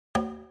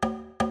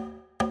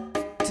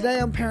Today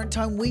on Parent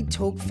Time, we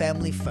talk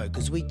family folk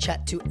as we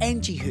chat to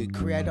Angie Hu,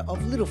 creator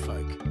of Little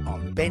Folk,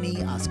 on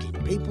Benny Asking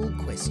People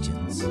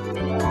Questions.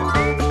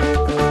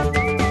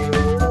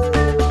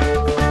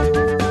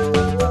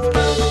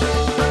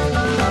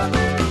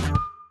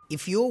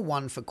 If you're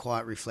one for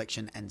quiet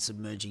reflection and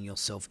submerging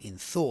yourself in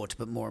thought,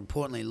 but more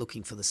importantly,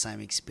 looking for the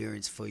same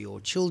experience for your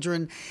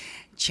children,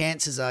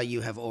 chances are you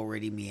have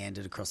already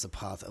meandered across the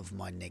path of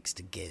my next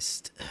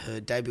guest.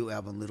 Her debut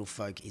album, Little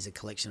Folk, is a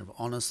collection of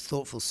honest,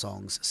 thoughtful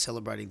songs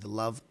celebrating the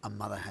love a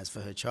mother has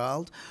for her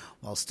child,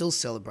 while still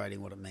celebrating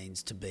what it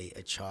means to be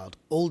a child,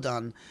 all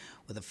done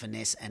with a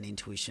finesse and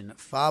intuition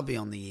far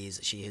beyond the years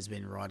she has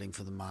been writing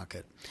for the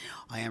market.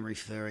 I am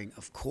referring,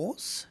 of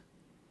course,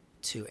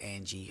 to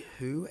Angie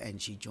Hu,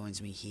 and she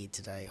joins me here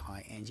today.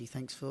 Hi, Angie.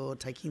 Thanks for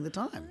taking the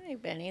time. Hi,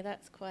 Benny.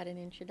 That's quite an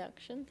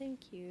introduction.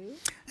 Thank you.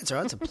 That's all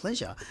right. It's a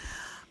pleasure.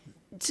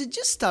 To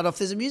just start off,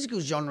 there's a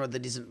musical genre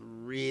that isn't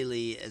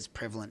really as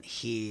prevalent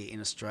here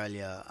in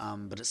Australia,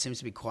 but it seems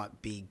to be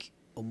quite big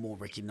or more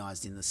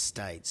recognised in the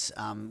States,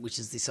 which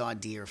is this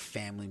idea of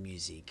family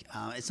music.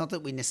 It's not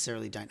that we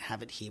necessarily don't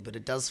have it here, but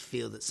it does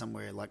feel that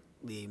somewhere like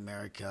the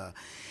America,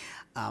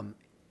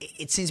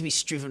 it seems to be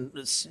striven,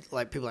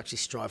 like people actually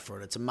strive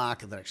for it. It's a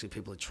market that actually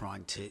people are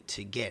trying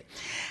to get.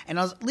 And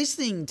I was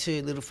listening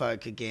to Little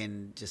Folk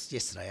again just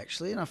yesterday,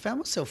 actually, and I found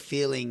myself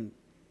feeling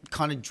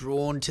kind of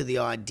drawn to the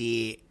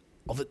idea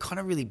of it kind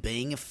of really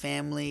being a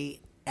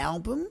family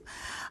album,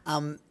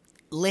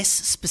 less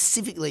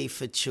specifically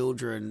for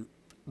children,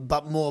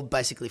 but more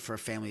basically for a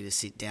family to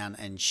sit down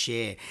and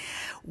share.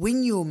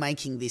 When you were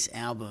making this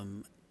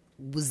album,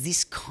 was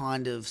this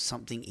kind of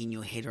something in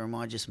your head, or am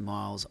I just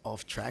miles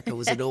off track, or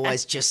was it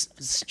always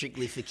just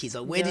strictly for kids?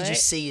 Like, where did you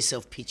see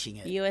yourself pitching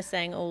it? You are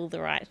saying all the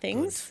right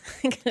things.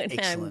 Good.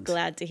 I'm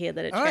glad to hear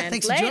that it all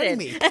translated. Right, thanks for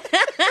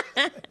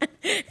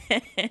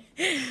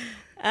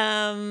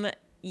joining me.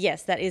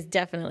 Yes, that is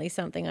definitely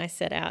something I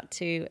set out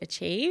to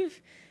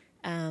achieve.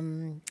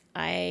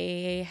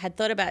 I had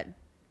thought about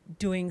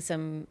doing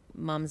some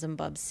mums and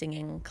bubs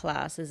singing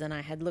classes, and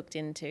I had looked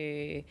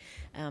into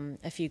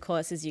a few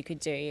courses you could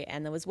do,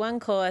 and there was one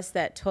course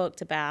that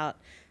talked about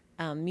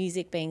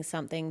music being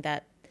something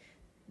that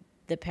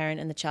the parent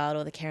and the child,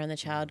 or the carer and the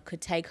child,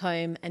 could take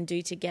home and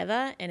do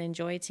together and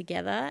enjoy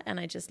together. And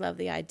I just love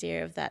the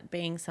idea of that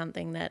being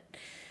something that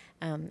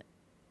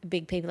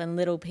big people and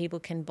little people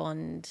can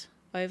bond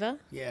over.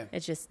 Yeah.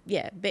 It's just,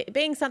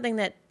 being something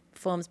that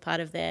forms part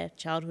of their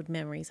childhood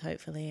memories,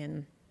 hopefully.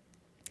 And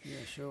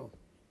yeah, sure.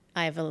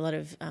 I have a lot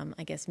of,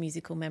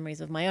 musical memories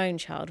of my own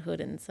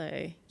childhood. And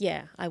so,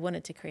 I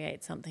wanted to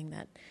create something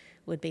that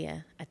would be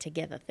a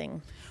together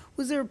thing.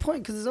 Was there a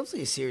point, because there's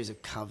obviously a series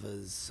of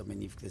covers, I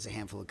mean, there's a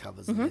handful of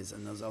covers,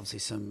 and there's obviously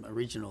some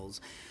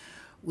originals.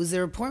 Was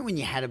there a point when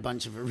you had a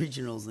bunch of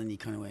originals and you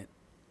kind of went,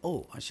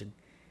 oh, I should,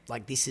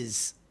 like, this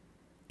is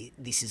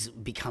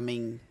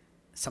becoming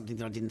something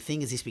that I didn't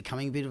think, is this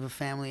becoming a bit of a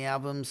family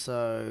album,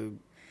 so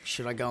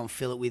should I go and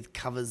fill it with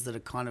covers that are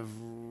kind of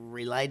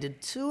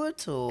related to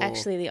it? Or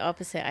actually the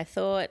opposite. I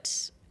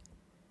thought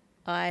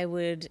I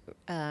would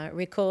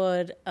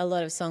record a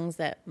lot of songs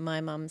that my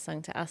mum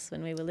sung to us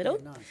when we were little.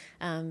 Yeah,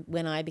 nice.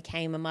 When I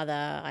became a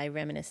mother, I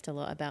reminisced a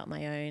lot about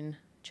my own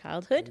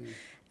childhood,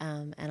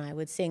 and I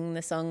would sing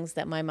the songs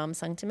that my mum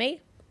sung to me,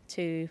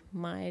 to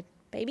my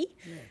baby.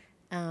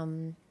 Yeah.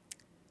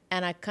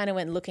 And I kind of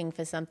went looking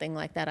for something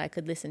like that I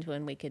could listen to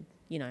and we could,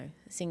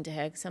 sing to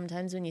her.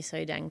 Sometimes when you're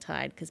so dang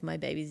tired, because my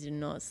babies do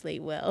not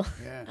sleep well,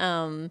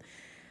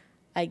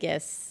 I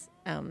guess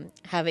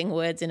having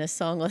words in a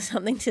song or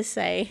something to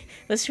say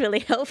was really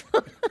helpful.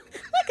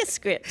 Like a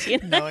script,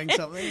 Knowing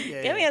something?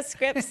 Yeah. Give me a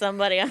script,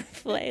 somebody. I'm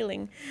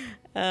flailing.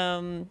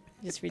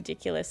 Just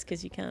ridiculous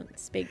because you can't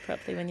speak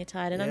properly when you're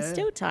tired. And I'm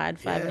still tired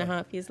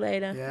 5.5 years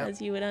later,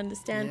 as you would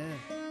understand. Yeah.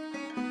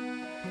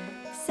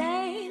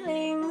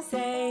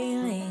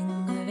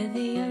 Sailing over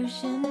the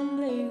ocean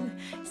blue,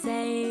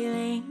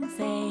 sailing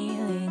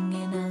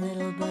in a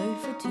little boat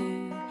for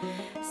two,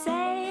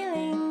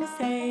 sailing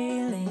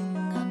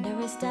under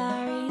a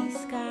starry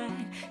sky,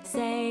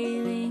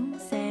 sailing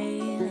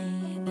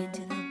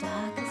into the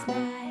darkest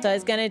night. So I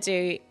was going to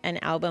do an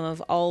album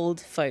of old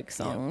folk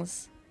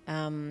songs,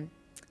 and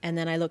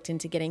then I looked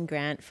into getting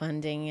grant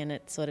funding, and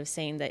it sort of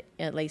seemed that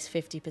at least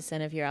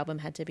 50% of your album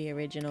had to be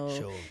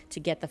original to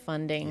get the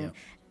funding.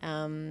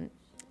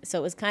 So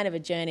it was kind of a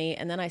journey,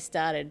 and then I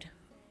started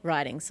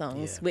writing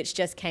songs, which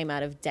just came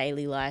out of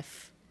daily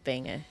life,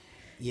 being a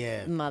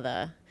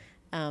mother.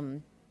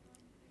 And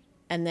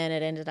then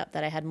it ended up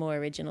that I had more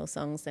original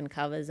songs than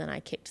covers, and I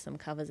kicked some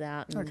covers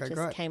out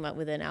and came up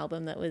with an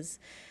album that was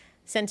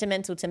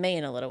sentimental to me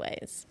in a lot of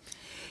ways.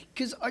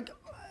 Because I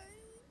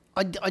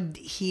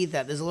hear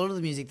that. There's a lot of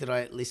the music that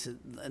I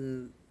listen,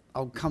 and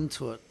I'll come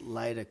to it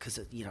later because,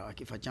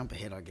 if I jump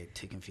ahead, I get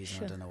too confused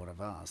and I don't know what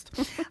I've asked.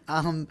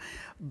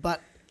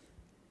 But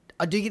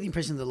I do get the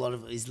impression that a lot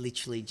of it is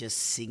literally just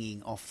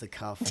singing off the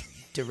cuff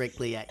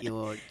directly at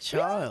your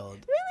child.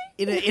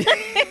 Really?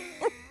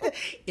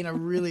 in a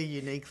really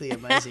uniquely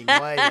amazing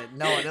way that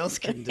no one else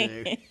can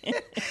do.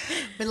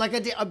 But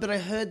I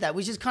heard that,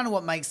 which is kind of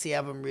what makes the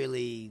album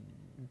really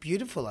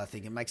beautiful. I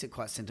think it makes it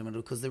quite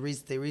sentimental because there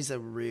is a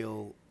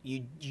real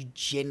you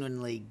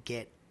genuinely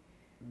get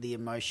the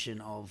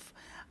emotion of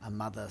a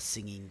mother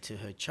singing to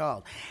her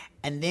child.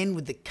 And then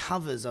with the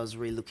covers, I was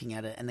re-looking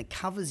at it, and the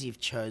covers you've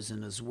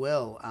chosen as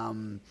well,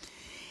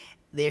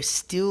 they're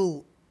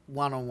still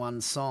one-on-one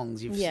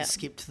songs. You've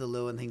skipped to the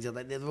loo and things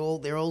like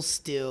that. They're all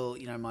still,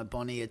 My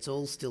Bonnie, it's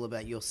all still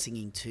about you're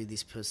singing to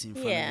this person in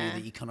front of you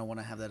that you kind of want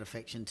to have that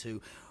affection to,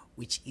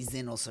 which is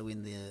then also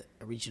in the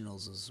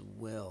originals as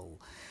well.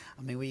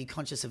 I mean, were you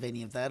conscious of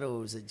any of that, or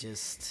was it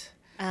just...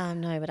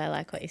 No, but I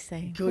like what you're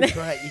saying. Good,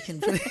 great. You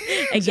can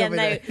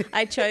again.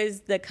 I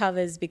chose the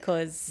covers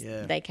because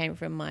they came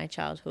from my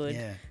childhood.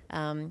 Yeah.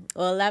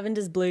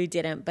 Lavender's Blue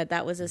didn't, but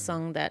that was a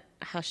song that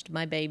hushed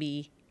my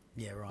baby.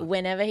 Yeah, right.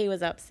 Whenever he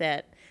was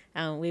upset,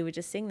 we would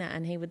just sing that,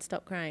 and he would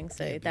stop crying.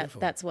 So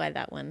that's why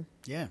that one.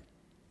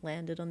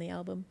 Landed on the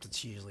album.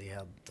 That's usually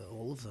how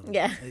all of them.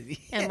 Yeah.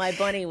 And My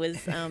Bonnie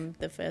was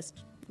the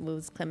first.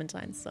 Was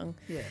Clementine's song.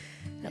 Yeah.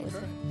 That was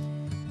it.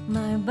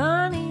 My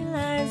Bonnie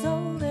lies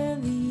over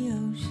the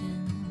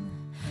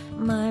ocean.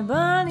 My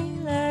Bonnie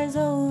lies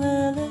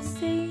over the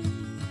sea.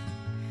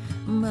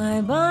 My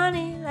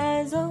Bonnie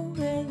lies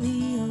over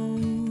the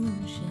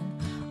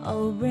ocean.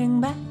 Oh, bring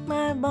back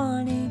my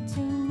Bonnie to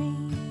me.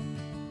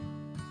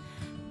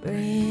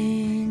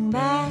 Bring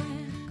back,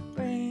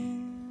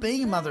 bring.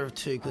 Being a mother of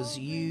two, because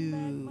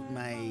you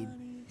made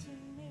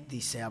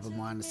this album,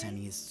 my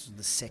understanding is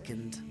the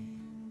second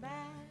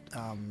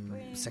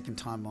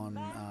time on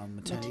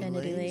maternity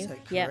leave. Is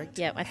that correct?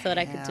 Yep. I thought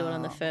I could do it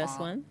on the first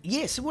one.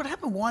 Yeah, so what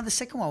happened? Why the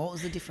second one? What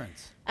was the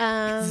difference?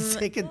 The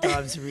second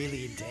time's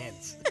really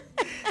intense.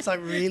 It's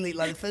like really,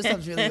 the first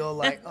time's really all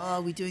like,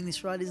 oh, we're doing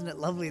this right, isn't it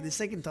lovely? The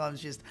second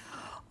time's just,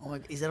 oh my,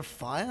 is that a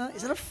fire?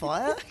 Is that a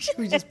fire? Should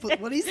we just put,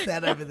 what is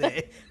that over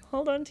there?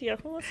 Hold on to your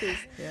horses.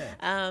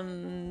 Yeah.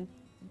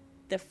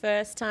 The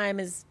first time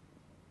is,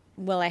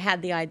 I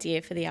had the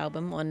idea for the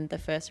album on the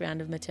first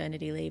round of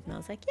maternity leave, and I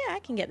was like, yeah, I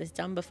can get this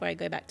done before I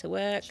go back to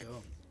work. Sure.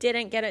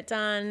 Didn't get it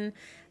done.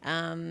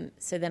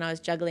 So then I was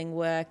juggling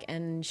work,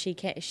 and she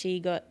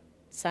got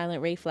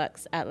silent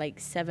reflux at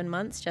 7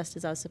 months, just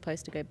as I was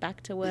supposed to go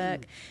back to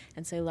work.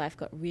 And so life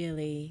got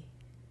really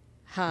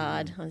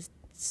hard. I was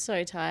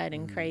so tired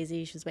and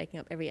crazy. She was waking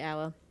up every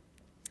hour.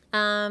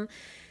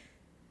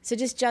 So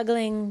just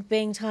juggling,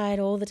 being tired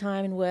all the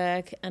time in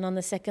work, and on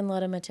the second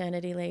lot of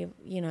maternity leave,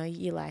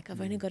 you're like, I've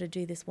only got to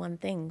do this one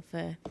thing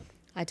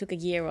I took a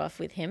year off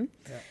with him.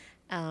 Yeah.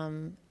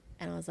 And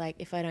I was like,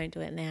 if I don't do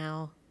it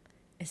now,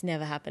 it's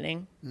never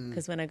happening,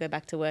 because when I go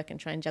back to work and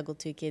try and juggle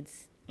two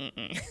kids,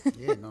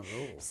 yeah, not at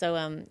all.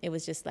 So it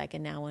was just like a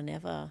now or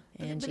never,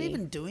 Angie. But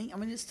even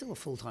it's still a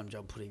full-time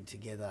job putting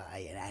together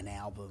an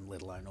album,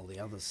 let alone all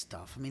the other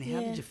stuff. I mean, how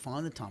did you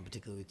find the time,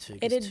 particularly with two?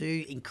 Because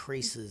two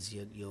increases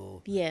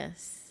your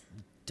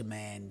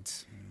demand,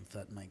 if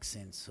that makes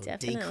sense, or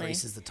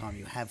decreases the time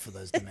you have for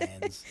those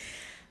demands.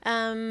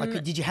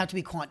 Did you have to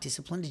be quite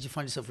disciplined? Did you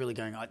find yourself really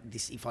going,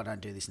 if I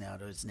don't do this now,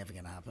 it's never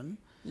going to happen?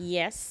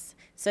 Yes.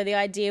 So the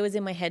idea was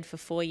in my head for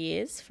 4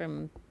 years,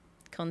 from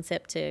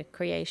concept to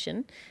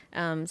creation.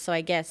 So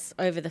I guess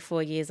over the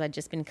 4 years I'd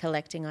just been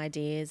collecting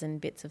ideas and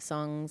bits of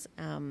songs.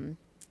 And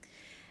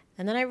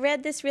then I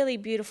read this really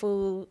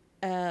beautiful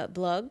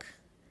blog.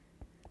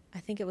 I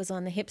think it was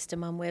on the Hipster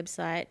Mum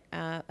website,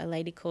 a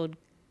lady called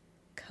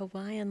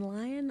Hawaiian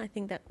Lion. I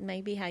think that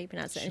may be how you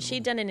pronounce it. Sure. And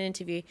she'd done an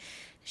interview.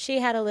 She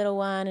had a little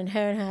one, and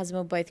her husband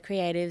were both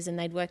creatives, and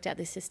they'd worked out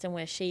this system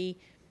where she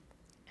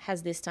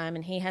has this time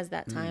and he has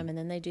that time, and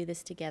then they do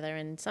this together.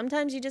 And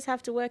sometimes you just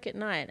have to work at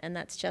night, and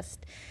that's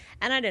just,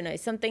 and I don't know,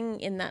 something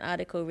in that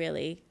article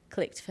really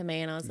clicked for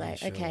me, and I was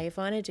like, okay, if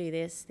I want to do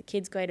this, the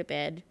kids go to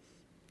bed,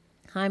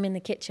 I'm in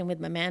the kitchen with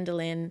my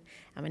mandolin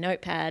and my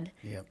notepad,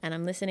 and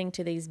I'm listening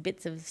to these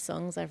bits of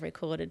songs I've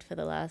recorded for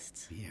the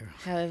last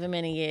however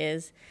many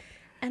years.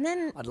 And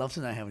then I'd love to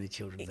know how many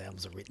children's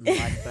albums are written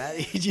like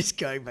that. You're just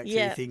going back to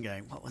your thing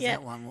going, what was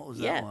that one? What was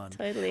that one?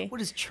 Totally. What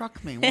does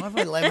truck mean? Why have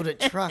I labelled it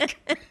truck?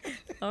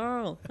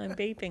 Oh, I'm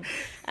beeping.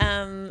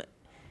 So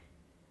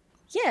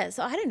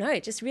I don't know.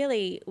 Just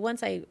really,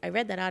 once I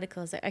read that article,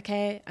 I was like,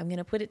 okay, I'm going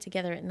to put it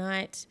together at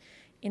night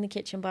in the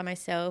kitchen by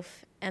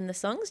myself. And the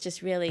songs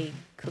just really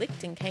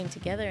clicked and came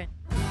together.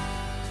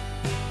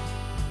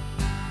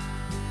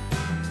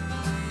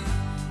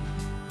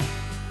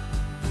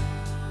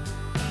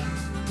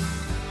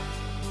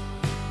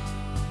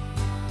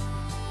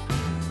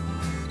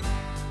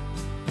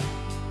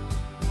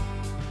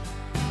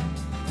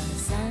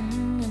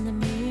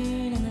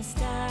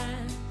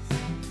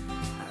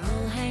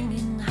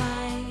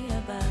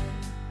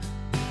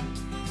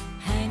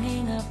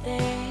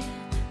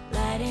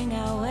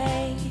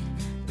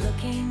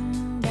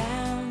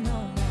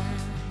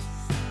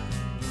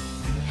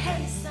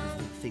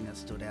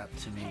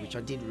 To me, which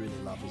I did really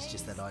love, is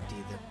just that idea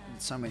that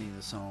so many of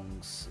the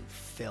songs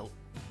felt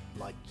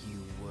like you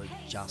were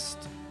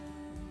just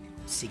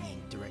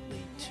singing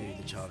directly to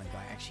the child and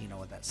going, actually, you know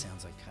what, that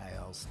sounds okay,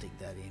 I'll stick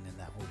that in and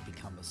that will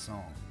become a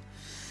song.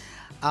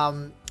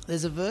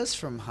 There's a verse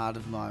from Heart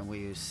of Mine where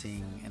you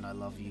sing, and I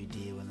love you,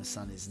 dear, when the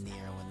sun is near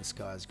and when the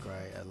sky is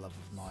grey, oh love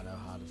of mine, oh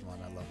heart of mine,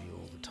 I love you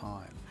all the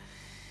time.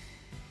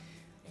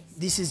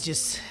 This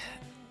is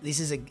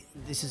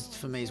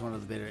for me is one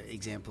of the better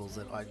examples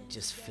that I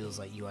just feels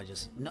like you are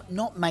just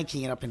not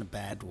making it up in a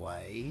bad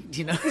way,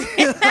 you know.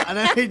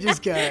 I don't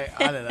just go,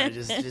 I don't know,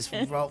 just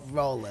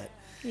roll it.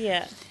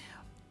 Yeah.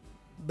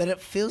 But it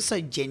feels so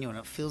genuine.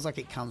 It feels like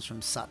it comes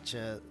from such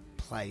a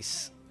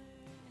place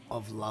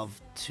of love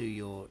to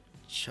your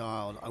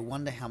child. I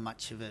wonder how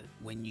much of it,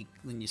 when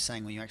you're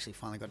saying when you actually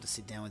finally got to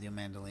sit down with your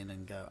mandolin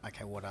and go,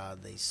 okay, what are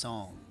these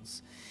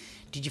songs?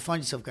 Did you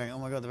find yourself going, oh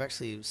my God, there's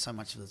actually so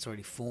much of it's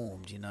already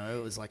formed, you know?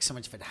 It was like so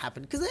much of it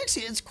happened. Because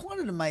actually it's quite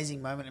an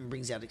amazing moment and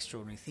brings out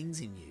extraordinary things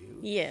in you.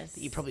 Yes.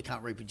 That you probably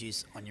can't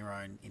reproduce on your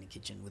own in a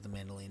kitchen with a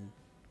mandolin.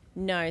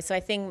 No, so I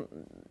think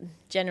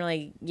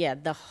generally, yeah,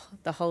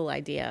 the whole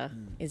idea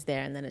is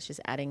there, and then it's just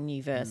adding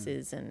new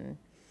verses and,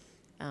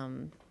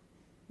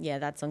 yeah,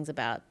 that song's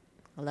about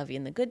I love you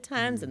in the good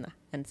times and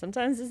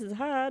sometimes this is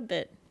hard,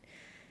 but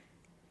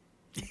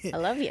I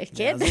love you,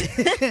 kid.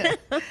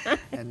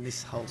 And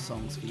this whole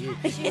song's for you.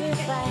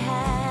 If I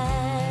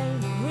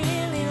had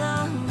really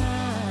long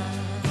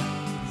arms,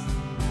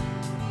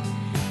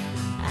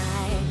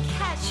 I'd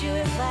catch you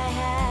if I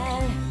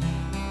had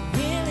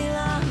really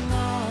long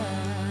arms.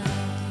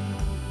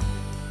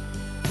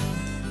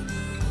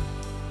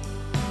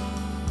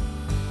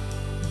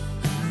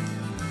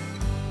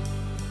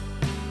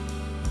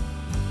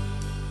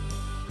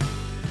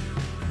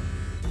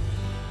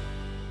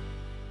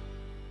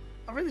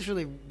 I read this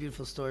really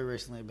beautiful story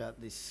recently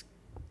about this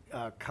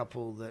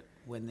couple that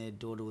when their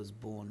daughter was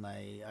born,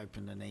 they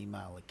opened an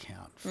email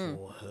account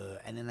for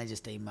her, and then they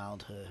just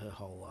emailed her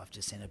whole life,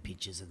 just sent her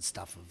pictures and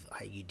stuff of,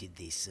 hey, you did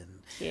this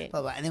and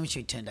blah, blah. And then when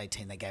she turned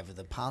 18, they gave her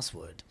the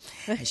password.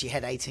 And she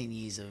had 18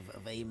 years of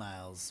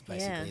emails,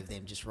 basically, of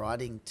them just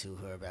writing to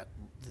her about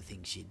the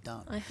things she'd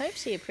done. I hope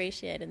she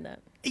appreciated that.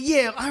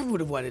 Yeah, I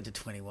would have waited to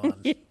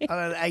 21. I don't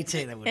know,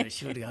 18,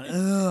 she would have gone,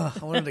 ugh,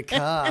 I wanted a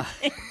car.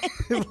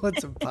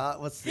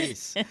 What's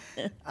this?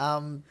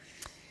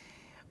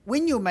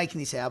 When you were making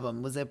this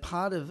album, was there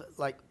part of,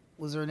 like,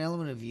 was there an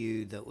element of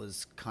you that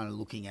was kind of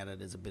looking at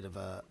it as a bit of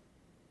a,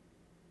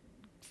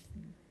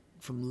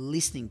 from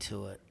listening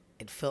to it,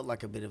 it felt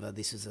like a bit of a,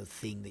 this is a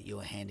thing that you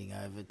were handing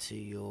over to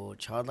your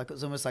child? Like, it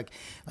was almost like,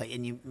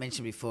 and you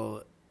mentioned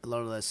before, a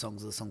lot of those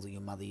songs are the songs that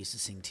your mother used to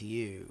sing to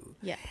you.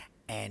 Yeah.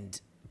 And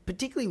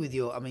particularly with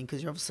your, I mean,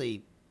 because you're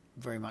obviously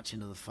very much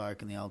into the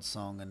folk and the old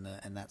song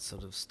and that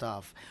sort of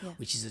stuff,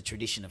 which is a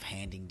tradition of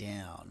handing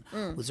down.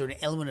 Was there an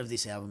element of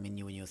this album in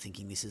you when you were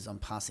thinking, I'm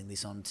passing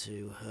this on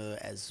to her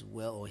as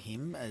well, or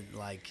him,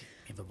 like,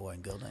 you have a boy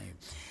and girl, don't you?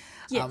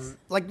 Yes.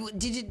 Like,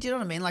 do you know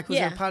what I mean? Like, was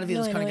there a part of you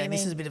that was kind of going,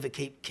 this is a bit of a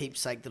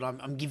keepsake that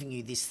I'm giving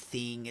you this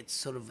thing, it's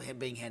sort of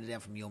being handed down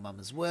from your mum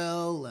as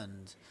well,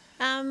 and...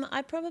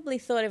 I probably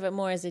thought of it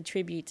more as a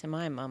tribute to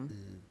my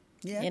mum,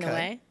 in a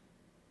way.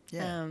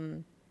 Yeah.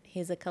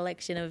 Here's a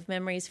collection of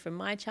memories from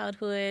my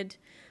childhood,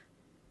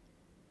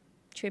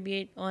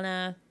 tribute,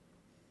 honour,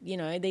 you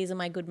know, these are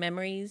my good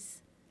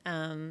memories.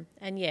 And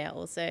yeah,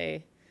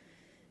 also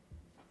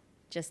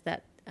just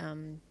that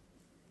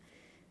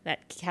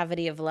that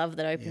cavity of love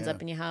that opens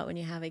up in your heart when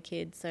you have a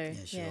kid. So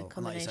yeah, a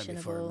combination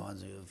of all. It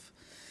reminds me of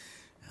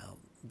how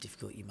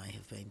difficult you may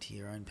have been to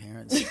your own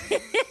parents.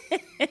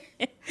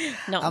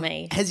 Not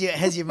me. Has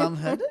your mum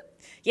heard it?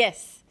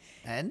 Yes.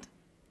 And?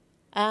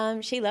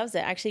 She loves it.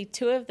 Actually,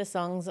 2 of the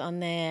songs on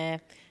their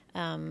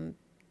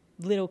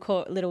little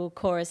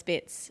chorus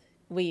bits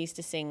we used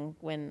to sing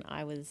when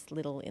I was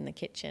little in the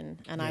kitchen,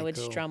 and I would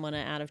strum on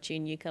an out of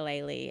tune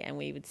ukulele, and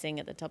we would sing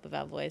at the top of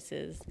our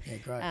voices. Yeah,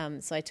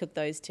 great. So I took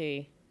those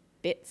 2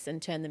 bits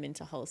and turned them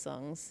into whole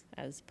songs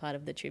as part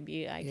of the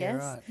tribute, I guess.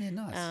 Yeah, right. Yeah,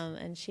 nice.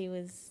 And she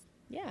was,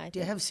 Do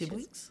you have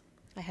siblings?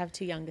 I have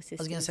 2 younger sisters.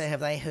 I was going to say, have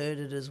they heard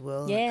it as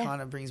well? Yeah. And it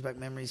kind of brings back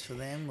memories for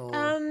them?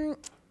 Or?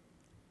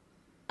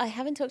 I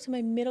haven't talked to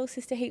my middle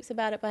sister heaps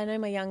about it, but I know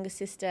my younger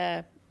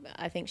sister,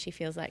 I think she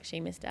feels like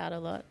she missed out a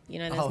lot. You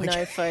know, there's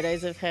no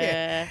photos of her.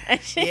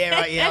 Yeah,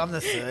 right. Yeah, I'm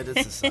the third.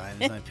 It's the same.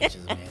 There's no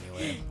pictures of me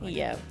anywhere.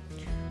 Yeah.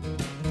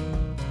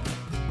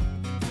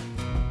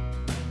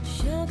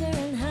 Sugar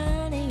and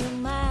honey, you're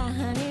my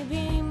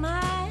honeybee,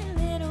 my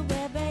little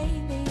bear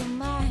baby, you're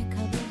my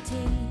cup of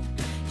tea.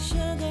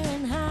 Sugar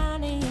and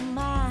honey, you're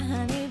my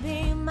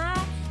honeybee, my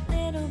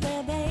little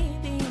bear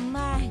baby, you're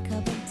my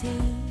cup of tea.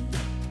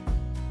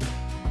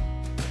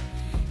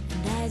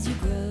 And as you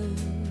grow,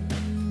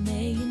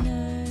 may you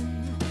know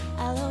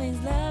I'll always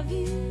love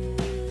you,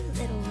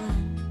 little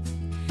one.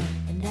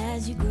 And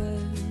as you grow,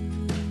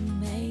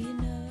 may you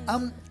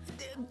know.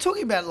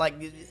 Talking about, like,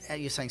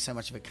 you're saying so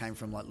much of it came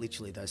from, like,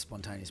 literally those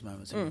spontaneous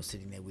moments when you were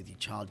sitting there with your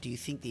child. Do you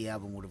think the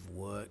album would have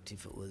worked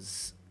if it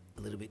was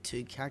a little bit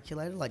too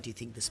calculated? Like, do you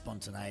think the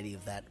spontaneity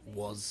of that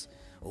was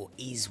or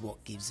is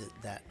what gives it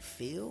that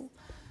feel?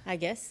 I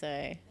guess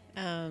so.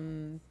 I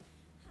mean,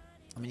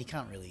 you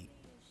can't really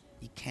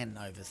you can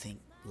overthink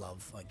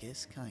love, I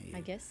guess, can't you?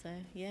 I guess so,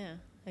 yeah.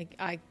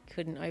 I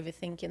couldn't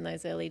overthink in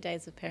those early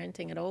days of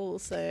parenting at all.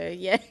 So,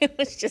 yeah, it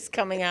was just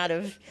coming out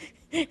of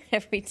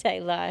everyday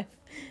life.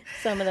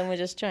 Some of them were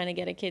just trying to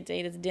get a kid to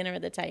eat his dinner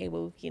at the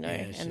table, you know,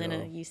 and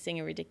then you sing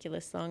a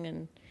ridiculous song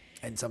and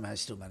somehow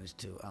still managed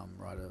to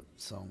write a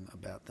song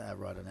about that,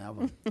 write an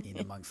album in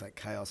amongst that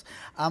chaos.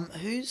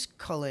 Who's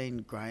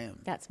Colleen Graham?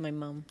 That's my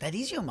mum. That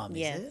is your mum,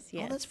 yes, is it?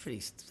 Yes. Oh,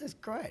 that's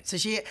great. So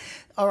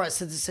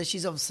so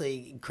she's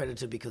obviously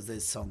credited because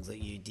there's songs that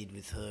you did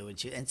with her.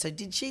 And so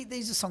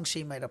these are songs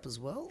she made up as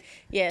well?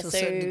 Yeah, to a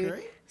certain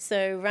degree?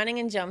 So Running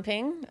and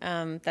Jumping,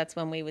 that's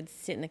when we would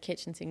sit in the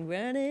kitchen sing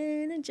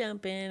Running and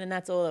Jumping, and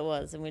that's all it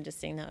was. And we'd just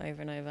sing that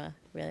over and over,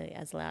 really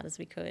as loud as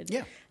we could.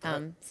 Yeah.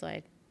 So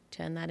I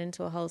turned that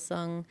into a whole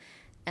song.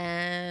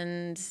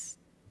 And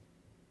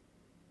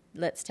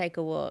Let's Take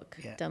a Walk,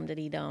 Dum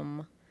Diddy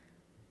Dum,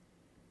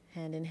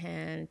 Hand in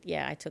Hand.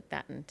 Yeah, I took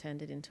that and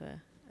turned it into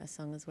a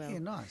song as well. Yeah,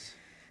 nice.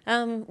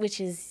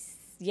 Which is,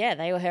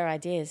 they were her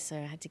ideas, so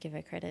I had to give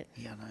her credit.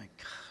 Yeah, I know.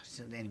 Is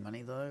there any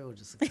money though, or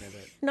just the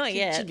credit? Not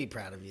yet. She'd be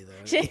proud of you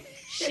though.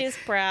 She's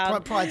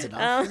proud. Pride's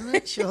enough, isn't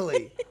it?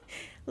 Surely.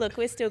 Look,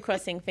 we're still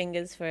crossing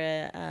fingers for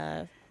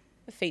a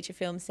feature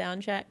film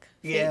soundtrack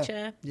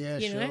feature. Yeah,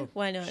 you know,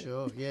 why not?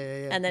 Sure,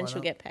 yeah. And then she'll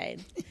get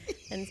paid.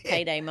 And it's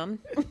payday, Mum.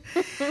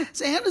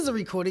 So how does the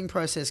recording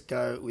process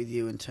go with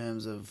you in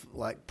terms of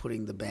like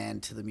putting the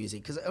band to the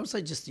music? Because also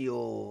just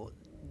your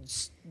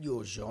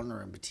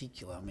genre in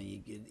particular. I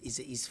mean,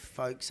 is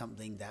folk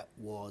something that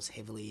was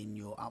heavily in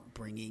your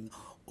upbringing,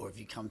 or have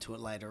you come to it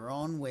later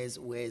on? Where's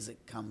it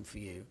come for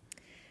you?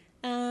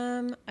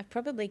 I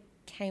probably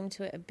came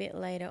to it a bit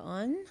later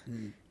on.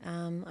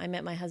 I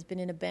met my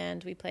husband in a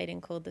band we played in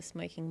called the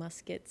Smoking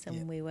Muskets,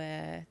 and we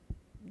were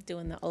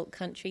doing the alt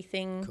country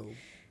thing. Cool.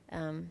 I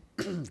don't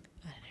know,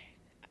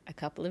 a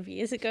couple of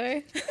years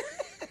ago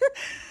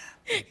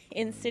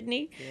in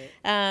Sydney.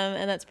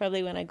 And that's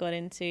probably when I got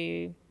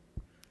into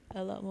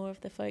a lot more of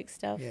the folk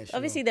stuff. Yeah, sure.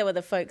 Obviously, there were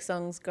the folk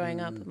songs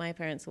growing up. My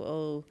parents were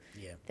all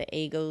Yeah. the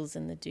Eagles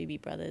and the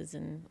Doobie Brothers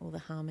and all the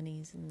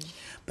harmonies. And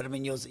But I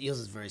mean, yours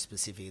is very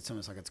specific. It's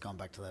almost like it's gone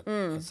back to that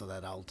so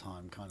that old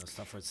time kind of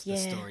stuff. Where it's the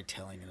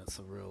storytelling and it's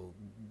a real.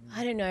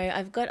 I don't know.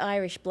 I've got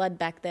Irish blood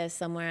back there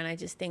somewhere, and I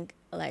just think,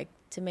 like,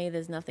 to me,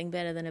 there's nothing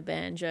better than a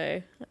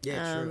banjo.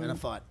 Yeah, true, and a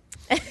fight.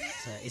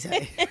 So is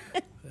that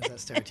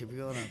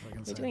stereotypical? I don't know if I can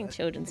We're say doing that.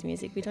 children's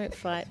music. We don't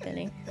fight,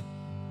 Benny.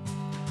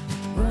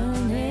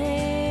 Running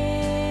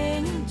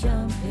and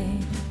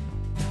jumping,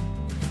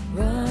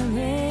 running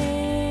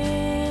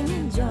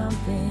and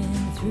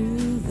jumping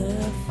through the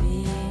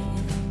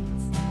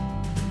fields.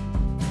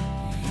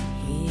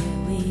 Here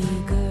we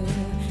go,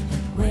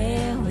 and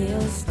where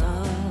we'll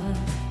start,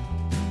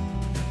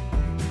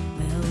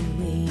 well,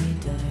 we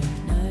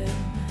don't know.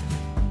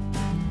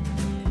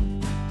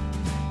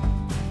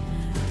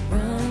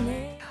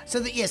 Running. So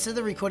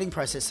the recording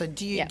process. So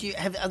do you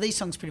are these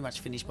songs pretty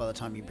much finished by the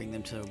time you bring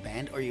them to a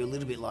band, or are you a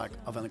little bit like,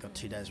 I've only got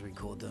 2 days to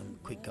record them?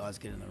 Quick, guys,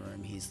 get in the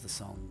room. Here's the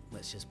song.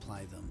 Let's just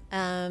play them.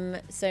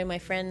 So my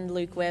friend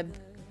Luke Webb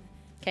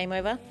came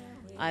over.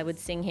 I would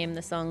sing him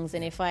the songs,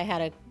 and if I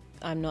had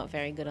I'm not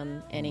very good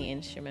on any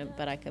instrument,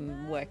 but I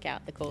can work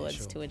out the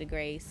chords to a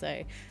degree.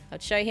 So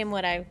I'd show him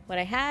what I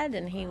had,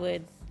 and he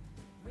would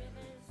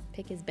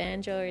pick his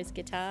banjo or his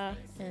guitar,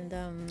 and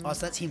So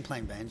that's him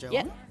playing banjo.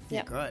 Yeah, on it?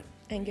 yeah. Great.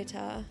 and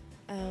guitar.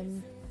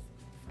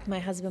 My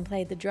husband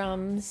played the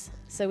drums,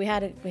 so we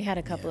had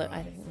a couple of.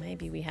 I think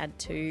maybe we had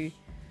 2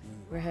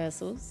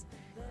 rehearsals,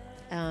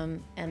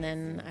 and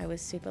then I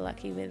was super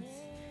lucky with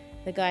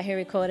the guy who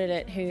recorded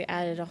it, who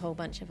added a whole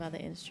bunch of other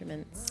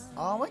instruments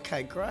Oh,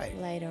 okay, great.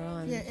 later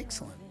on. Yeah,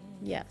 excellent.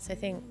 Yeah, so I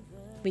think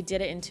we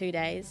did it in 2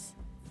 days.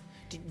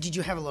 Did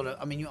you have a lot of?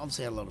 I mean, you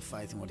obviously had a lot of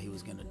faith in what he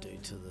was going to do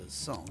to the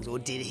songs, or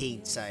did he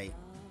say,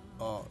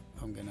 "Oh,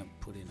 I'm going to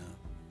put in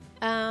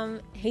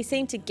a He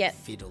seemed to get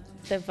fiddle"?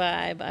 the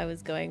vibe I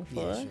was going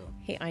for. Yeah,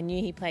 sure. I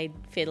knew he played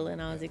fiddle,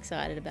 and I was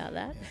excited about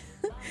that.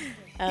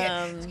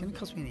 Yeah, it's going to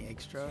cost me any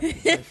extra.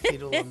 If I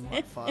fiddle on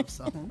like 5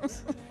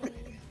 songs.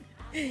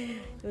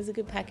 It was a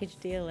good package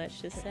deal,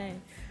 let's just say.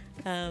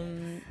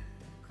 I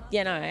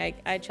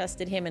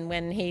trusted him, and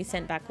when he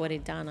sent back what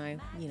he'd done, I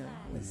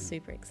was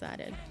super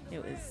excited.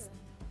 It was,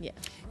 Yeah,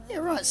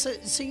 right. So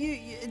you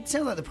it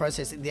sounds like the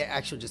process,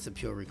 just the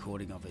pure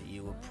recording of it,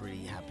 you were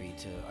pretty happy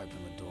to open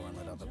the door and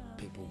let other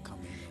people come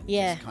in and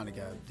just kind of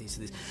go this.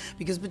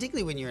 Because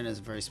particularly when you're in a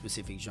very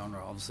specific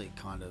genre, obviously it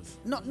kind of,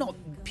 not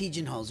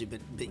pigeonholes you,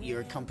 but your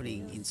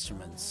accompanying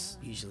instruments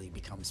usually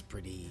becomes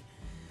pretty,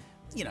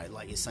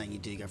 like you're saying, you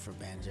do go for a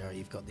banjo,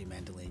 you've got the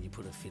mandolin, you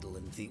put a fiddle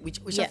and thing,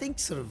 which I think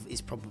sort of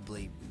is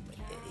probably,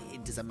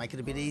 does that make it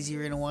a bit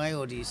easier in a way,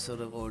 or do you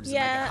sort of, or does it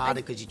make it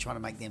harder because you're trying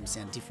to make them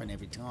sound different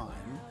every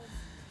time?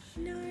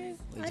 No,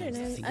 Or I did don't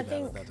you know. think I about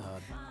think it that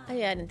hard? I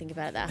didn't think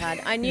about it that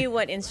hard. I knew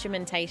what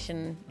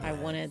instrumentation I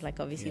wanted, like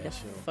obviously the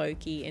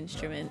folky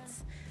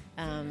instruments.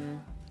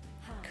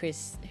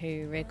 Chris,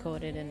 who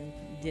recorded and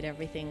did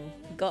everything,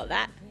 got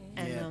that,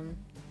 and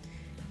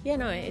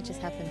it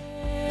just happened.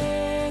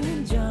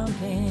 And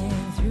jumping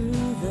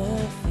through the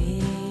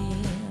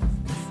fields.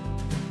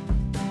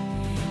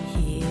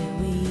 Here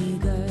we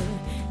go,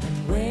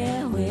 and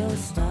where we'll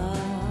start,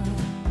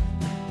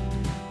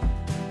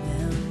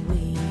 well,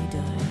 we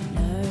don't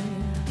know.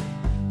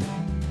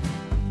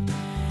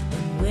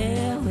 And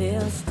where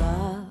we'll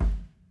start,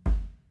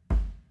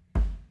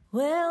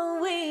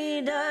 well,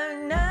 we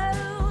don't know.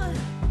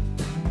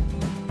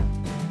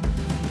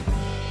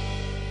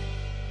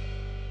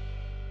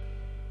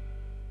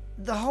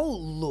 The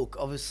whole look,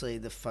 obviously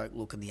the folk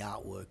look and the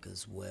artwork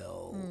as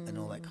well and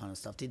all that kind of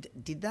stuff.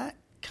 Did that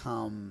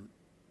come...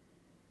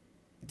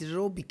 Did it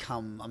all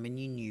become... I mean,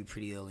 you knew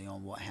pretty early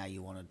on how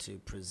you wanted to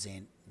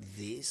present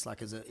this,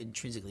 like as an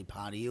intrinsically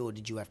part of you, or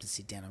did you have to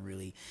sit down and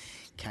really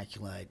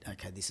calculate,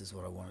 okay, this is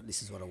what I want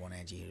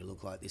Angie here to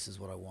look like, this is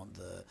what I want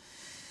the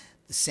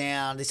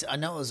sound. This, I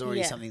know it was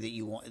already something that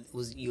you were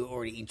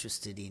already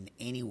interested in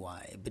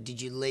anyway, but did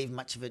you leave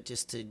much of it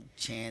just to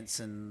chance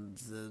and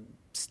the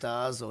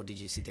stars, or did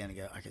you sit down and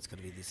go, okay, it's got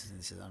to be this and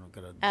this, I've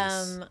got to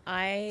this?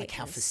 Like,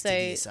 how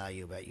fastidious are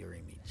you about your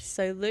image?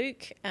 So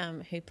Luke,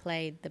 who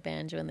played the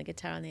banjo and the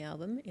guitar on the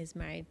album, is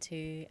married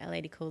to a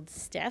lady called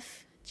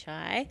Steph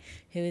Chai,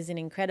 who is an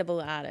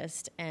incredible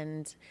artist.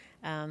 And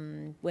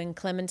when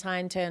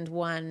Clementine turned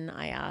 1,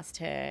 I asked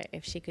her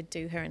if she could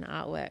do her an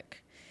artwork,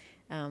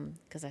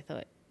 because I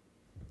thought,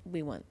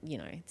 we want,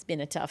 it's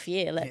been a tough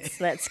year.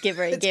 Let's give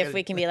her a gift.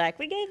 We can be like,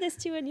 we gave this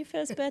to you on your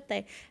first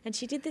birthday. And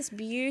she did this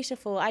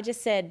beautiful, I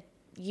just said,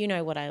 you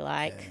know what I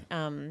like.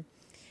 Yeah.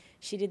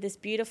 She did this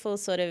beautiful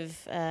sort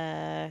of,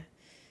 I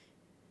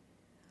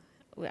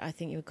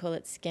think you would call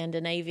it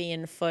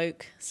Scandinavian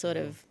folk, sort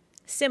of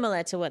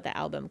similar to what the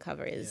album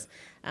cover is.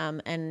 Yeah.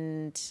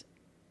 And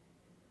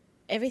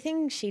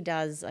everything she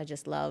does, I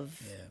just love.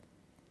 Yeah.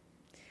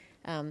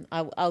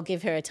 I'll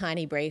give her a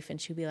tiny brief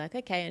and she'll be like,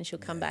 okay, and she'll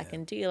come back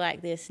and, do you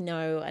like this?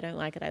 No, I don't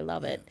like it. I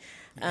love it.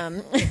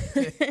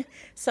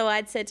 So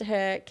I'd said to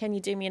her, can you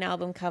do me an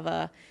album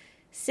cover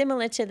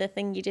similar to the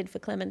thing you did for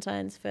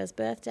Clementine's first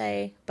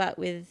birthday, but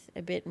with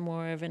a bit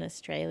more of an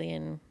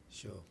Australian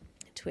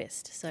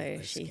twist? So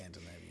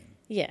Scandinavian.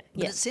 Yeah.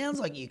 But it sounds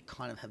like you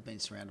kind of have been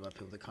surrounded by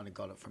people that kind of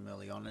got it from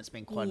early on. It's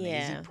been quite an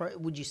easy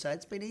would you say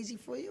it's been easy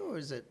for you, or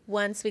is it?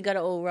 Once we got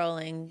it all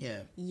rolling,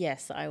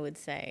 yes, I would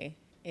say.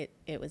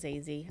 It was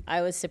easy.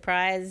 I was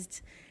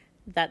surprised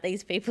that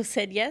these people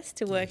said yes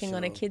to working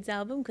on a kids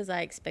album, because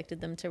I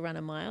expected them to run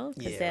a mile,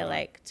 because they're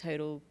like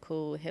total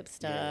cool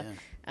hipster.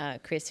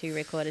 Chris, who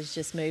recorded,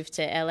 just moved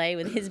to LA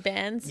with his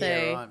band,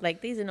 so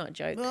like these are not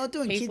jokes. Well,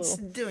 doing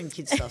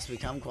kids stuff's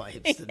become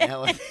quite hipster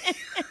now. I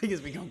think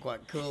it's become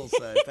quite cool.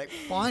 So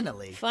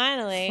finally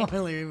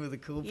in with the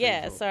cool people.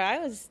 Yeah, so I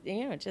was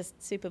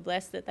just super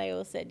blessed that they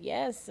all said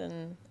yes,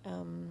 and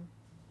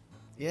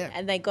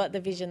and they got the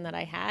vision that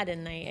I had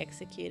and they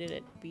executed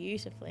it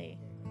beautifully.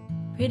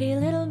 Pretty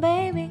little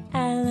baby,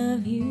 I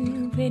love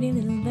you. Pretty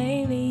little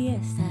baby,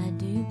 yes I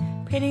do.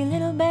 Pretty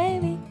little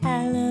baby,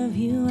 I love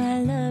you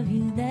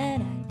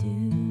that I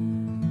do.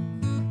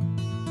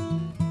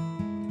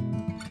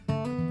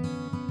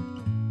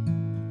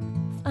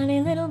 Funny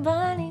little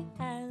bunny,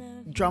 I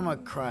love you. Drummer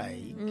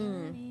Craig,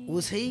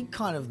 was he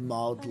kind of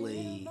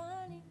mildly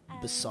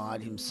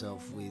beside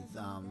himself with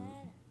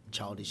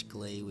childish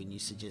glee when you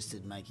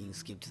suggested making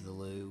Skip to the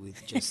Loo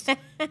with just a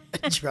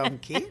drum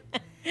kit?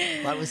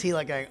 Like, was he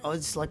like going,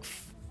 it's like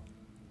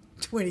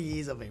 20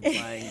 years I've been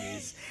playing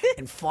this,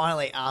 and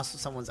finally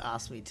someone's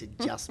asked me to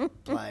just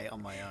play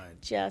on my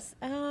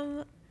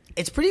own?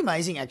 It's pretty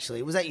amazing,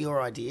 actually. Was that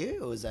your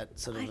idea, or was that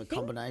sort of a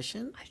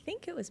combination? I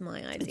think it was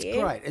my idea. It's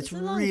great. It's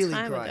really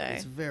great. Ago.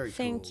 It's very cool.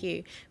 Thank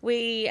you.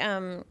 We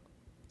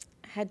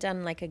had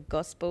done like a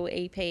gospel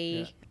EP,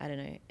 I don't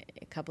know,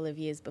 a couple of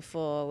years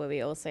before, where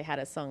we also had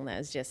a song that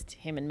was just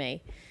him and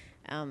me.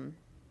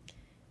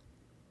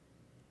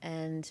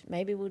 And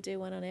maybe we'll do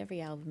one on every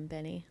album,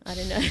 Benny. I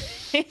don't know.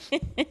 You're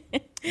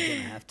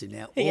going to have to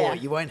now. Or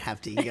you won't have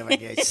to. You go and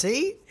go,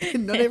 see?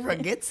 Not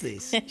everyone gets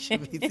this. You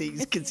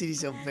should consider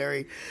yourself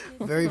very,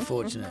 very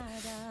fortunate.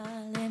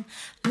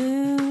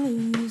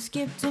 Lulu,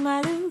 skip to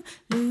my Lou.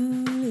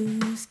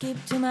 Lulu,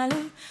 skip to my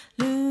Lou.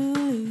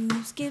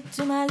 Lulu, skip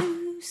to my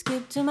Lou.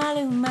 Skip to my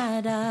Lou, my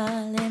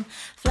darling.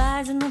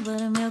 Flies in the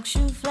buttermilk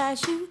shoe, fly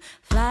shoe.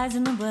 Flies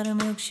in the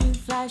buttermilk shoe,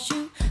 fly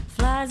shoe.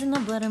 Flies in the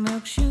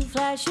buttermilk shoe,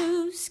 fly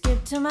shoe.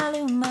 Skip to my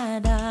Lou, my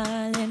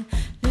darling.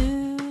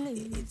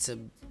 Lulu. It's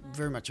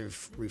very much a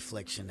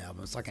reflection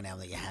album. It's like an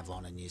album that you have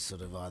on and you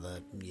sort of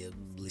you're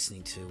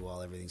listening to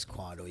while everything's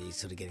quiet, or you're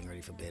sort of getting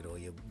ready for bed, or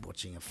you're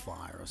watching a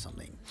fire or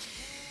something.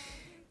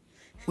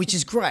 Which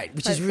is great,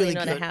 which Hopefully is really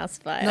not good. a house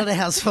fire. Not a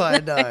house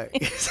fire, no.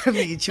 Some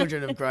of your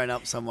children have grown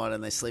up somewhat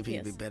and they're sleeping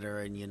a bit better,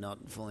 and you're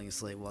not falling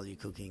asleep while you're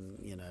cooking,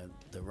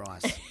 the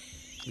rice,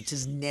 which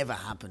has never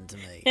happened to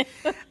me.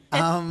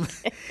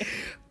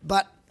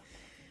 But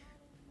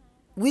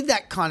with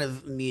that kind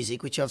of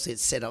music, which obviously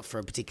it's set up for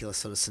a particular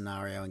sort of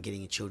scenario and getting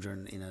your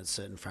children in a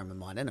certain frame of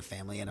mind and a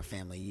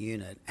family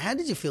unit, how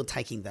did you feel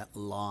taking that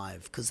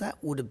live? Because that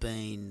would have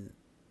been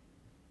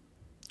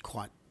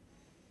quite...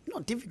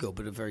 not difficult,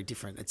 but it's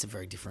a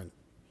very different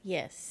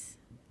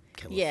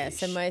kettle Yeah, of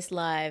so fish. most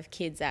live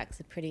kids acts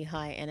are pretty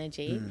high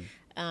energy.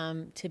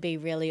 To be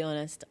really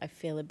honest, I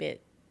feel a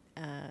bit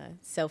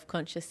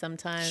self-conscious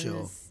sometimes.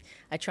 Sure.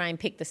 I try and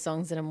pick the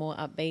songs that are more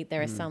upbeat.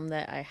 There are some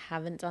that I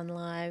haven't done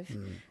live,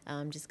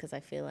 just because I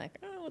feel like,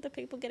 oh, are the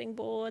people getting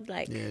bored?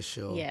 Like, Yeah,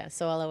 sure. Yeah,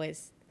 so I'll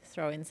always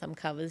throw in some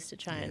covers to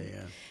try and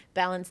Yeah.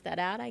 balance that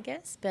out, I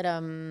guess. But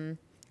I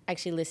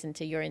actually listened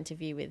to your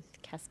interview with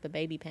Casper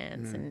Baby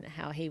Pants and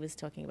how he was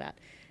talking about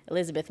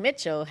Elizabeth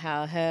Mitchell,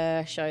 how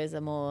her shows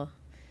are more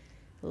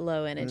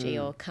low energy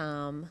or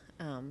calm.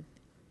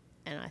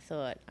 And I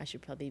thought I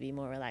should probably be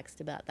more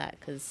relaxed about that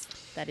because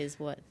that is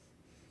what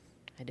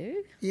I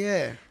do.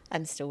 Yeah.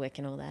 I'm still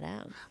working all that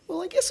out.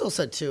 Well, I guess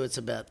also too, it's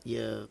about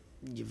your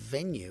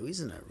venue,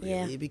 isn't it?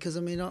 Really, Yeah. because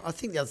I mean, I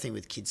think the other thing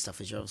with kid stuff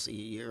is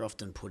you're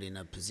often put in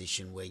a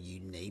position where you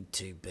need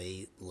to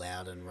be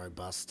loud and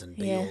robust and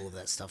be all of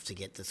that stuff to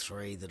get the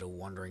three that are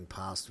wandering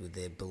past with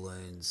their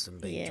balloons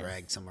and being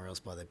dragged somewhere else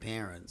by their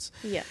parents.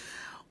 Yeah.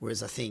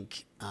 Whereas I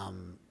think,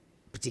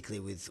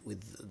 particularly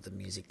with the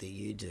music that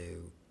you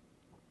do,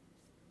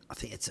 I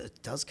think it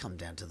does come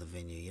down to the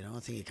venue. You know, I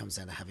think it comes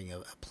down to having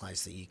a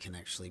place that you can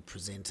actually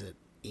present it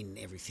in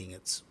everything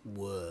it's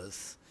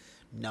worth,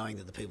 knowing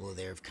that the people are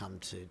there have come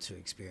to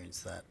experience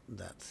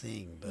that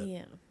thing. But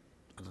Yeah.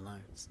 I don't know,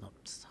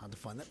 it's hard to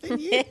find that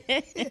venue.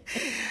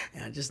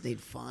 And I just need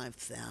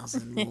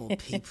 5,000 more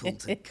people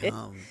to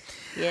come.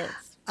 Yes.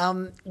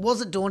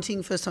 Was it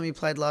daunting first time you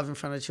played live in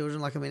front of children?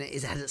 Like, I mean,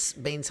 has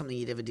it been something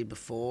you'd ever did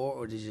before,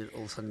 or did you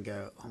all of a sudden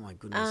go, oh my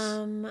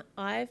goodness?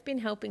 I've been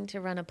helping to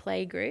run a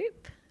play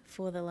group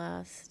for the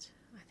last,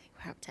 I think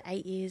we're up to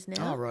 8 years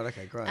now. Oh, right,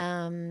 okay, great.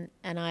 And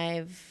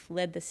I've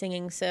led the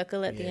singing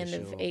circle at the end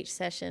of sure. each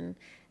session.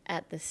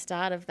 At the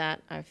start of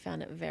that, I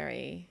found it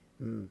very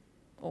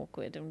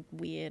awkward and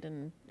weird,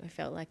 and I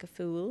felt like a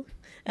fool.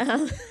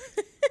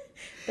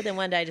 But then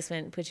one day I just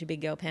went, put your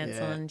big girl pants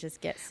on, just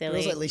get But silly.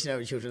 also, at least you know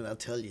with children, they'll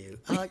tell you,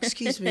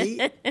 excuse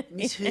me,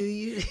 Miss Who,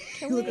 you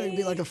look like a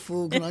bit like a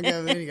fool. Can I go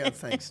over there? And you go,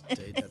 thanks,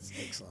 dude, that's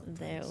excellent.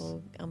 They're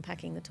all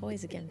unpacking the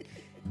toys again.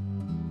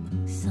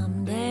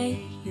 Someday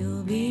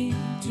you'll be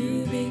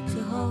too big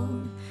to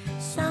hold.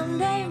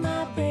 Someday,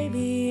 my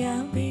baby,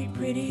 I'll be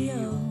pretty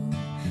old.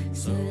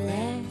 So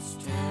let's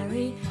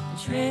tarry and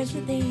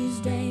treasure these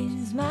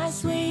days, my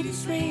sweetie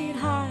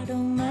sweetheart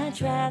on my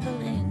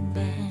traveling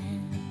band.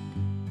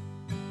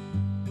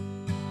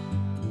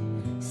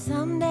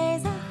 Some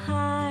days are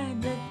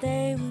hard, but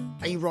they will.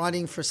 Are you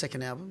writing for a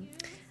second album?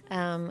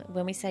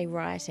 When we say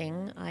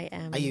writing, I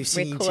am Are you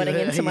singing to recording her?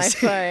 into Are you my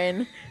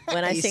singing- phone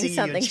when I Are you sing singing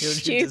your something children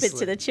to stupid to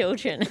sleep? the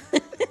children.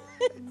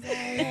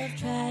 I've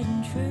tried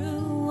and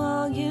true.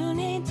 All you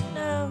need to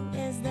know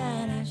is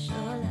that I sure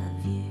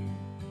love you.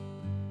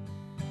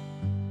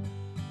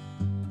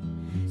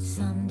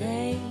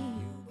 Someday.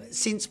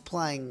 Since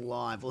playing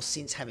live, or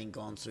since having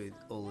gone through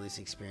all of this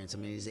experience, I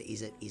mean, is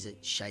it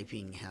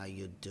shaping how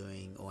you're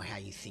doing or how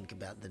you think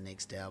about the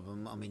next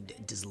album? I mean,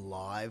 does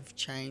live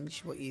change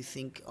what you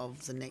think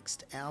of the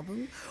next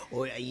album,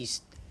 or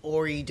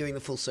are you doing the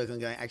full circle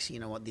and going, actually,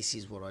 you know what, this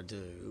is what I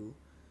do?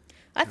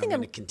 I think I'm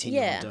gonna continue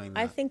on doing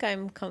I that. think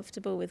I'm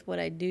comfortable with what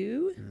I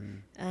do.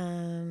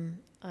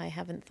 I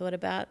haven't thought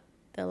about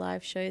the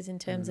live shows in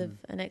terms of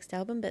a next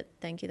album, but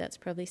thank you. That's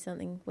probably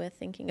something worth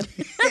thinking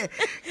about.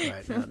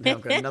 Right, now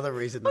I've got another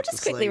reason. I'll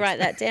just quickly write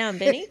that down,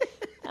 Benny.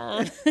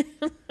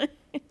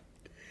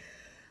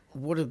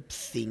 What are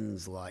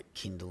things like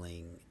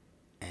Kindling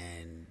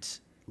and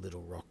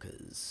Little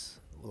Rockers?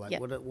 Like,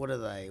 Yep. what are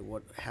they?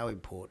 How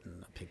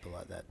important are people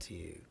like that to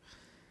you?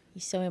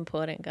 You're so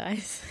important,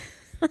 guys.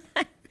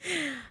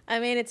 I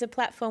mean, it's a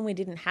platform we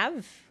didn't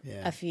have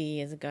Yeah. a few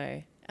years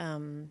ago.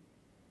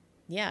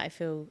 I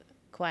feel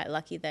quite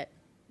lucky that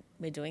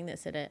we're doing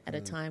this at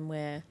a time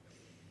where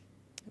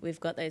we've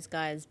got those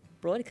guys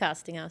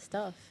broadcasting our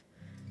stuff.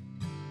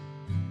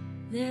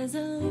 There's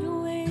a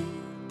little wheel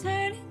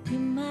turning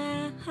in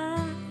my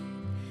heart.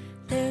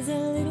 There's a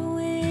little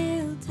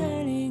wheel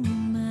turning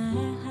in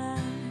my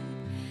heart.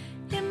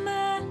 In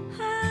my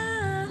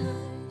heart,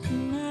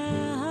 in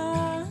my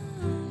heart.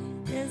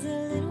 There's a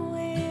little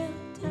wheel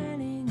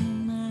turning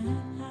in my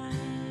heart.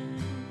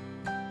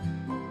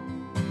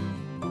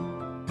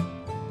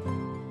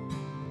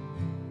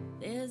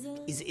 There's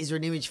a Is there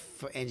an image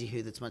for Angie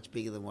Who that's much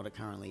bigger than what it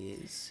currently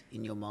is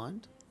in your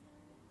mind?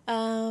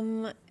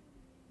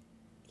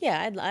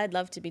 Yeah, I'd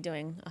love to be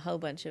doing a whole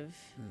bunch of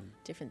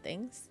different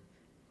things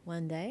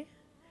one day.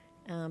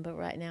 But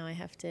right now I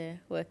have to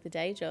work the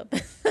day job.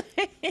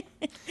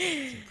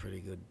 It's a pretty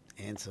good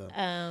answer.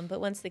 But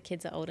once the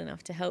kids are old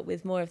enough to help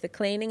with more of the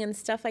cleaning and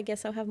stuff, I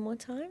guess I'll have more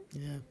time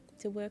Yeah.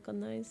 to work on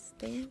those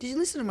things. Did you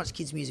listen to much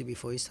kids' music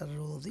before you started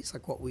all of this?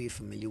 Like, what were you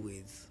familiar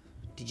with?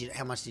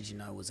 How much did you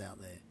know was out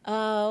there?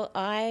 Oh,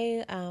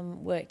 I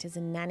worked as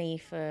a nanny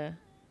for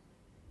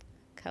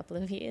a couple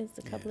of years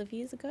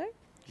ago,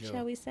 Sure.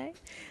 shall we say.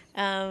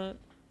 So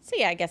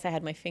yeah, I guess I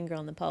had my finger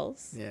on the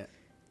pulse. Yeah.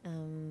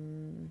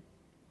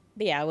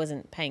 But yeah, I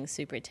wasn't paying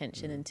super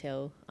attention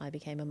until I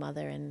became a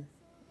mother and,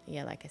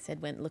 yeah, like I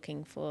said, went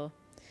looking for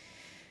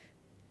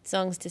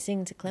songs to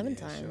sing to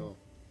Clementine. Yeah, sure.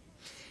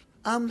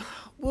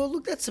 Well,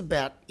 look, that's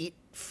about it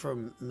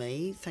from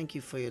me. Thank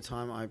you for your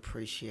time. I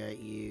appreciate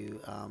you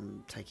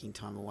taking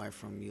time away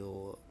from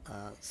your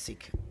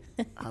sick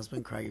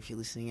husband, Craig, if you're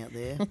listening out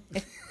there.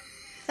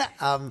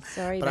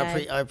 Sorry, but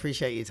Dad. I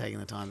appreciate you taking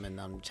the time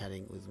and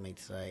chatting with me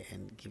today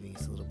and giving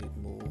us a little bit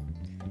more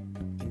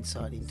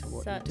insight into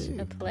what Such you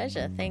do. a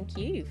pleasure. Thank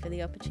you for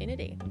the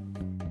opportunity.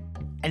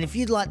 And if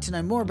you'd like to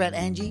know more about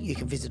Angie, you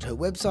can visit her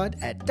website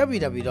at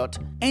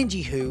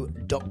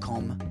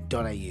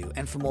www.angiewho.com.au.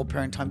 And for more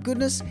parent time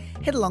goodness,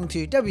 head along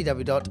to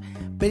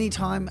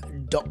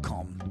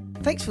www.bennytime.com.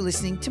 Thanks for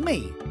listening to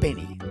me,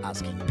 Benny,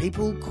 asking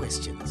people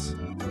questions.